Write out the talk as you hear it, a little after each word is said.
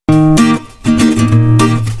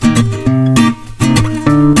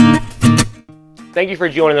you for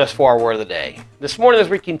joining us for our Word of the Day. This morning, as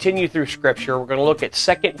we continue through Scripture, we're going to look at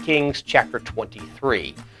 2 Kings chapter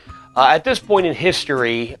 23. At this point in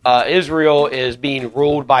history, Israel is being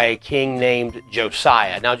ruled by a king named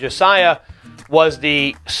Josiah. Now, Josiah was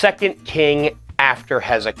the second king after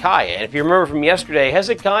Hezekiah. And if you remember from yesterday,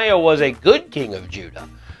 Hezekiah was a good king of Judah.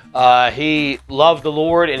 He loved the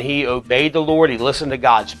Lord and he obeyed the Lord. He listened to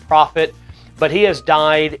God's prophet. But he has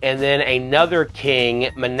died, and then another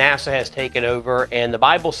king, Manasseh, has taken over, and the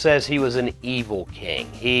Bible says he was an evil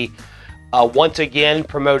king. He once again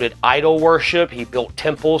promoted idol worship. He built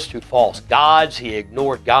temples to false gods. He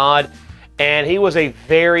ignored God, and he was a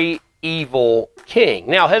very evil king.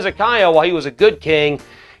 Now, Hezekiah, while he was a good king,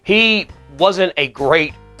 he wasn't a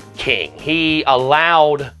great king. He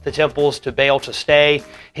allowed the temples to Baal to stay.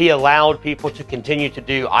 He allowed people to continue to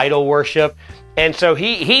do idol worship. And so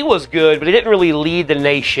he was good, but he didn't really lead the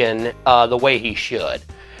nation the way he should.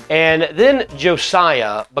 And then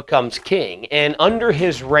Josiah becomes king, and under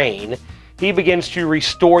his reign, he begins to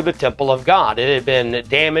restore the temple of God. It had been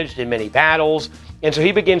damaged in many battles, and so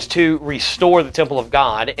he begins to restore the temple of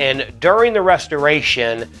God. And during the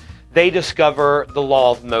restoration, they discover the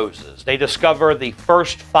law of Moses. They discover the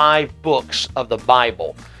first 5 books of the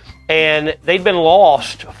Bible. And they'd been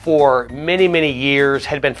lost for many, many years,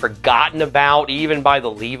 had been forgotten about even by the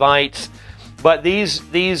Levites. But these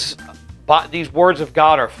words of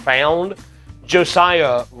God are found.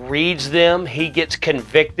 Josiah reads them. He gets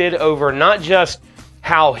convicted over not just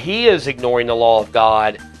how he is ignoring the law of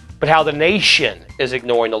God, but how the nation is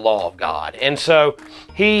ignoring the law of God. And so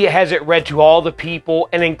he has it read to all the people.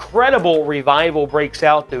 An incredible revival breaks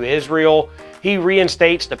out through Israel. He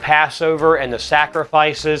reinstates the Passover and the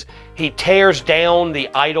sacrifices. He tears down the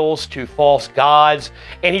idols to false gods.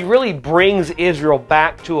 And he really brings Israel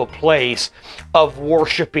back to a place of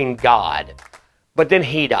worshiping God. But then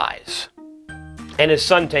he dies. And his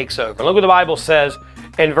son takes over. Look what the Bible says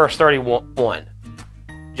in verse 31.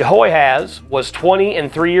 Jehoahaz was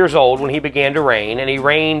 23 years old when he began to reign, and he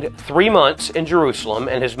reigned 3 months in Jerusalem,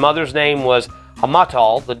 and his mother's name was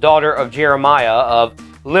Hamutal, the daughter of Jeremiah of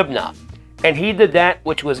Libnah. And he did that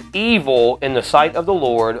which was evil in the sight of the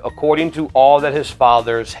Lord, according to all that his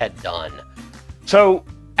fathers had done. So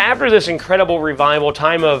after this incredible revival,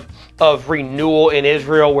 time of renewal in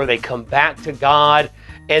Israel, where they come back to God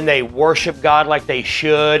and they worship God like they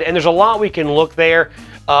should, and there's a lot we can look there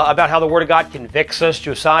about how the Word of God convicts us.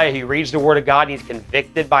 Josiah, he reads the Word of God, and he's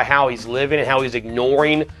convicted by how he's living and how he's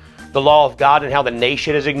ignoring the law of God and how the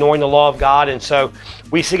nation is ignoring the law of God. And so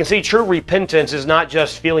we can see true repentance is not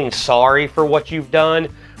just feeling sorry for what you've done,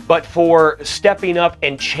 but for stepping up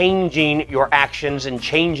and changing your actions and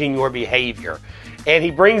changing your behavior. And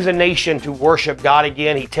he brings the nation to worship God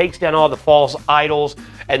again. He takes down all the false idols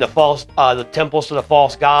and the temples to the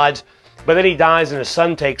false gods. But then he dies and his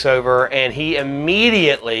son takes over, and he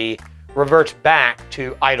immediately reverts back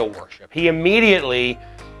to idol worship. He immediately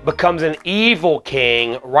becomes an evil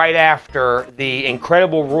king right after the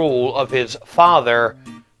incredible rule of his father,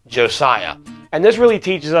 Josiah. And this really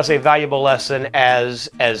teaches us a valuable lesson as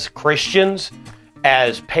Christians,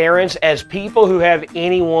 as parents, as people who have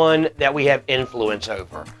anyone that we have influence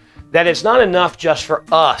over. That it's not enough just for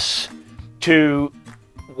us to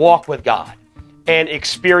walk with God and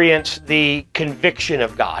experience the conviction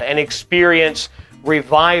of God and experience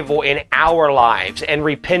revival in our lives and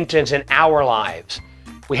repentance in our lives.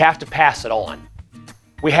 We have to pass it on.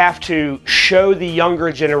 We have to show the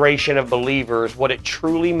younger generation of believers what it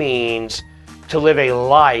truly means to live a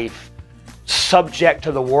life subject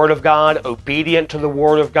to the Word of God, obedient to the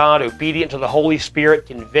Word of God, obedient to the Holy Spirit,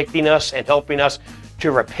 convicting us and helping us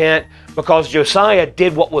to repent, because Josiah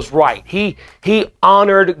did what was right. He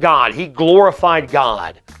honored God. He glorified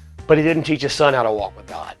God, but he didn't teach his son how to walk with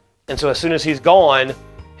God. And so as soon as he's gone,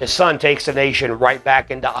 his son takes the nation right back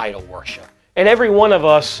into idol worship. And every one of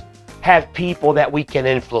us have people that we can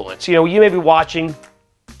influence. You know, you may be watching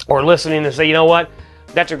or listening and say, you know what,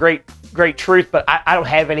 that's a great truth, but I don't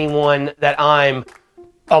have anyone that I'm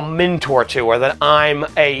a mentor to or that I'm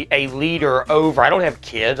a leader over. I don't have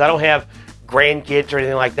kids. I don't have grandkids or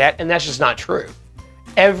anything like that, and that's just not true.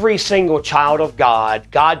 Every single child of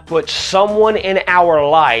God, God puts someone in our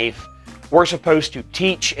life we're supposed to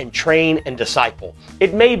teach and train and disciple.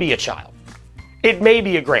 It may be a child. It may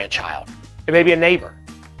be a grandchild. It may be a neighbor,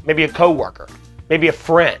 maybe a coworker, maybe a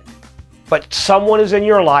friend. But someone is in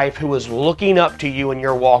your life who is looking up to you in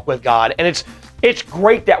your walk with God. And it's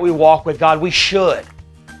great that we walk with God. We should.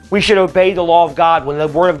 We should obey the law of God. When the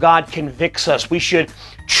Word of God convicts us, we should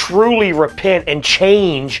truly repent and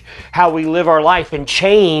change how we live our life and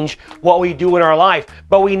change what we do in our life.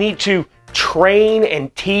 But we need to train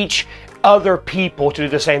and teach other people to do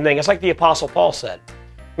the same thing. It's like the Apostle Paul said.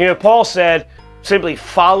 You know, Paul said, simply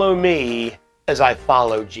follow me as I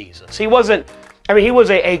follow Jesus. He was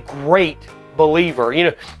a great believer. You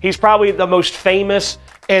know, he's probably the most famous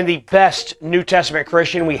and the best New Testament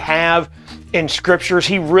Christian we have in scriptures.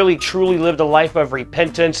 He really truly lived a life of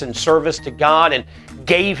repentance and service to God and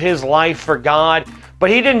gave his life for God. But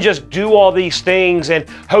he didn't just do all these things and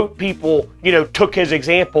hope people, you know, took his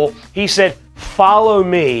example. He said, follow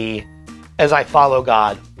me as I follow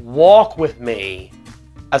God. Walk with me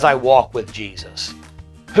as I walk with Jesus.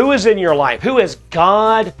 Who is in your life? Who has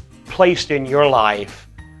God placed in your life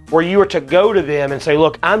where you are to go to them and say,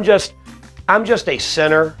 look, I'm just a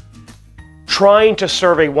sinner trying to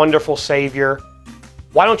serve a wonderful Savior.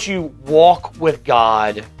 Why don't you walk with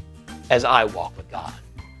God as I walk with God?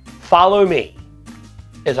 Follow me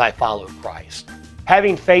as I follow Christ.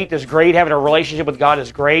 Having faith is great. Having a relationship with God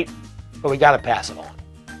is great, but we got to pass it on.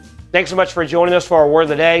 Thanks so much for joining us for our Word of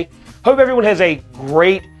the Day. Hope everyone has a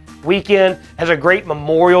great weekend, has a great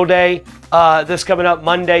Memorial Day. This coming up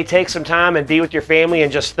Monday, take some time and be with your family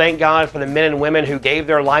and just thank God for the men and women who gave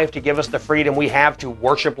their life to give us the freedom we have to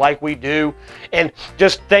worship like we do. And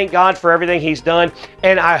just thank God for everything He's done.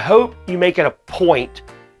 And I hope you make it a point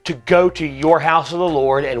to go to your house of the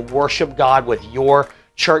Lord and worship God with your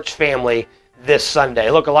church family this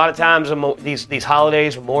Sunday. Look, a lot of times these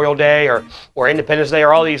holidays, Memorial Day or Independence Day,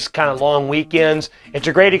 or all these kind of long weekends, it's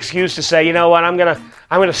a great excuse to say, you know what, I'm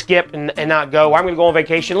gonna skip and not go. Or I'm gonna go on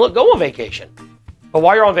vacation. Look, go on vacation. But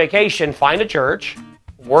while you're on vacation, find a church,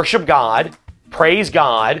 worship God, praise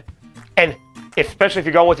God, and especially if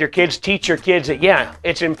you're going with your kids, teach your kids that, yeah,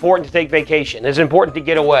 it's important to take vacation. It's important to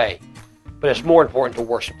get away. But it's more important to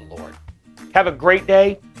worship the Lord. Have a great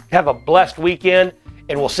day. Have a blessed weekend.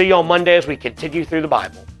 And we'll see you on Monday as we continue through the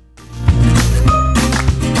Bible.